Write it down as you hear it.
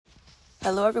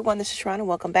Hello, everyone. This is Sharon, and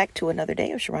welcome back to another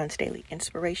day of Sharon's Daily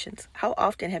Inspirations. How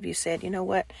often have you said, you know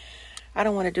what? I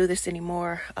don't want to do this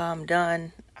anymore. I'm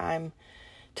done. I'm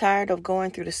tired of going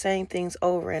through the same things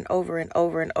over and over and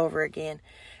over and over again.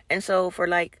 And so for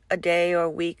like a day or a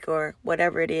week or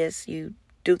whatever it is, you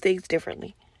do things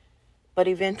differently. But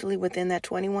eventually within that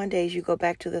 21 days, you go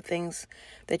back to the things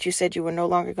that you said you were no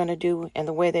longer going to do. And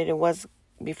the way that it was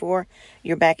before,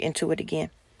 you're back into it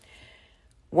again.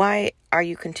 Why are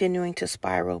you continuing to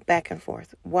spiral back and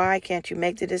forth? Why can't you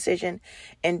make the decision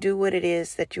and do what it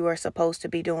is that you are supposed to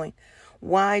be doing?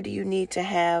 Why do you need to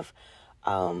have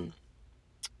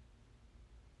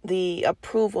the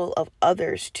approval of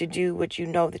others to do what you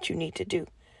know that you need to do?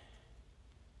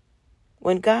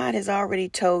 When God has already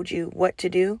told you what to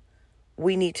do,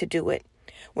 we need to do it.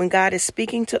 When God is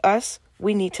speaking to us,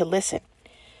 we need to listen.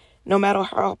 No matter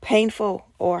how painful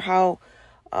or how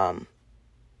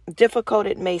difficult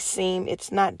it may seem,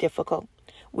 it's not difficult.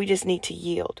 We just need to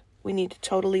yield. We need to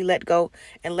totally let go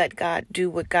and let God do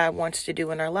what God wants to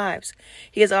do in our lives.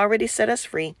 He has already set us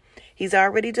free. He's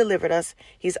already delivered us.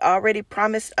 He's already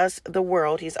promised us the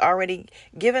world. He's already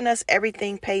given us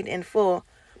everything paid in full.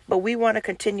 But we want to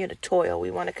continue to toil.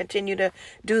 We want to continue to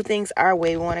do things our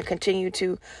way. We want to continue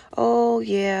to,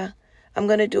 I'm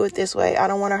going to do it this way. I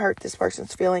don't want to hurt this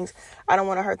person's feelings. I don't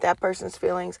want to hurt that person's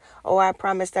feelings. Oh, I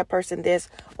promised that person this.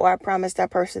 Or I promised that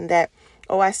person that.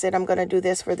 Oh, I said I'm going to do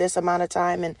this for this amount of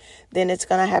time. And then it's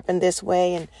going to happen this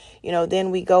way. And,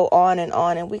 then we go on.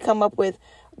 And we come up with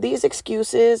these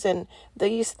excuses and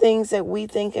these things that we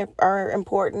think are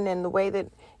important and the way that,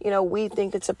 we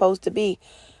think it's supposed to be.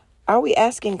 Are we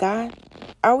asking God?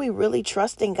 Are we really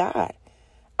trusting God?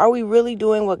 Are we really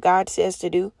doing what God says to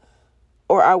do?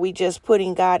 Or are we just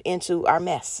putting God into our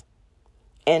mess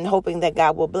and hoping that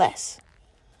God will bless?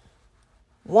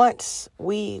 Once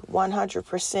we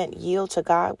 100% yield to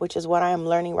God, which is what I am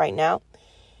learning right now,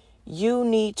 you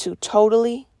need to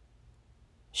totally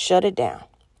shut it down.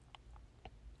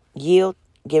 Yield,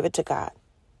 give it to God.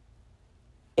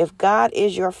 If God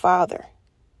is your father,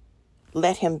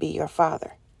 let him be your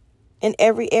father in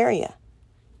every area.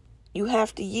 You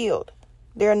have to yield.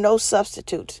 There are no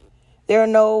substitutes. There are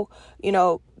no,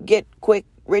 get quick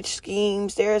rich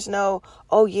schemes. There's no,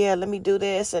 let me do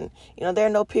this. And, there are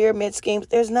no pyramid schemes.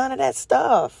 There's none of that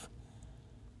stuff.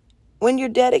 When you're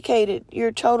dedicated,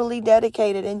 you're totally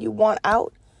dedicated and you want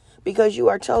out because you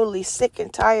are totally sick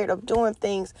and tired of doing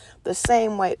things the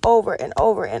same way over and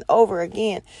over and over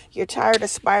again. You're tired of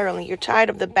spiraling. You're tired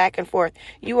of the back and forth.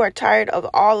 You are tired of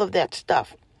all of that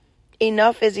stuff.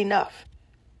 Enough is enough.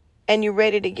 And you're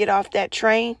ready to get off that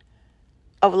train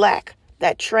of lack,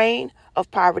 that train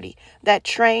of poverty, that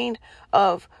train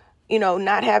of,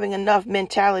 not having enough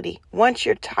mentality. Once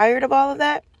you're tired of all of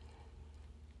that,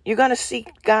 you're going to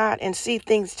seek God and see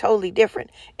things totally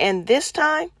different. And this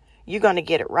time, you're going to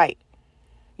get it right.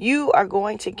 You are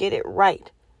going to get it right.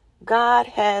 God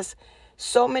has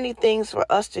so many things for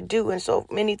us to do and so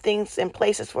many things and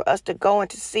places for us to go and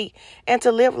to see and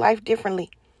to live life differently.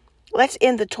 Let's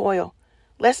end the toil.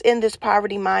 Let's end this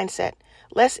poverty mindset.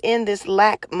 Let's end this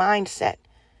lack mindset.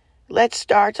 Let's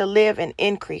start to live in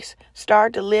increase.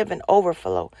 Start to live in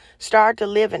overflow. Start to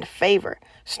live in favor.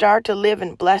 Start to live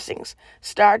in blessings.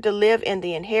 Start to live in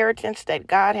the inheritance that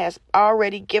God has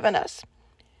already given us.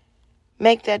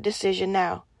 Make that decision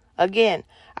now. Again,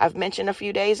 I've mentioned a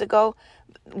few days ago,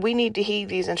 we need to heed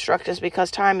these instructions because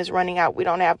time is running out. We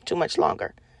don't have too much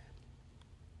longer.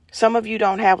 Some of you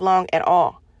don't have long at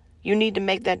all. You need to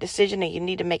make that decision and you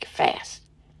need to make it fast.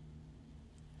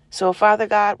 So, Father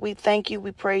God, we thank you,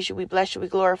 we praise you, we bless you, we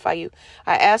glorify you.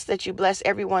 I ask that you bless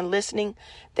everyone listening,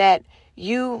 that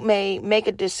you may make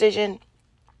a decision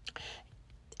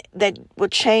that will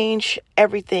change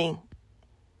everything.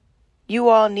 We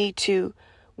all need to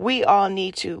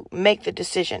make the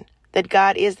decision that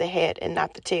God is the head and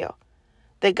not the tail.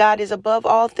 That God is above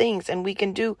all things and we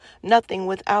can do nothing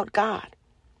without God.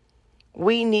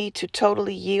 We need to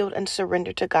totally yield and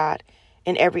surrender to God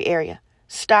in every area.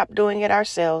 Stop doing it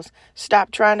ourselves.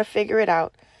 Stop trying to figure it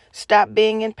out. Stop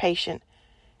being impatient.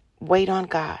 Wait on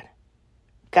God.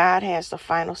 God has the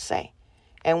final say.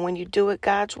 And when you do it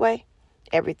God's way,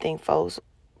 everything flows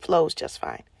just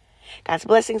fine. God's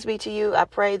blessings be to you. I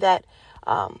pray that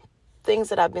things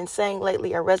that I've been saying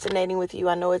lately are resonating with you.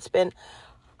 I know it's been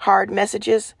hard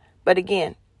messages, but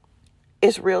again,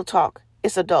 it's real talk.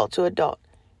 It's adult to adult.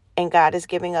 And God is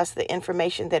giving us the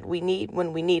information that we need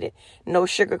when we need it. No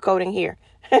sugarcoating here.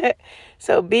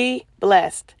 So be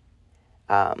blessed.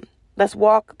 Let's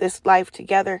walk this life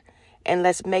together and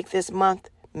let's make this month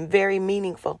very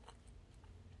meaningful.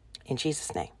 In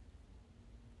Jesus' name.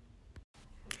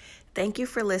 Thank you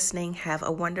for listening. Have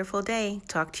a wonderful day.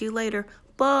 Talk to you later.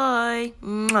 Bye.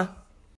 Mwah.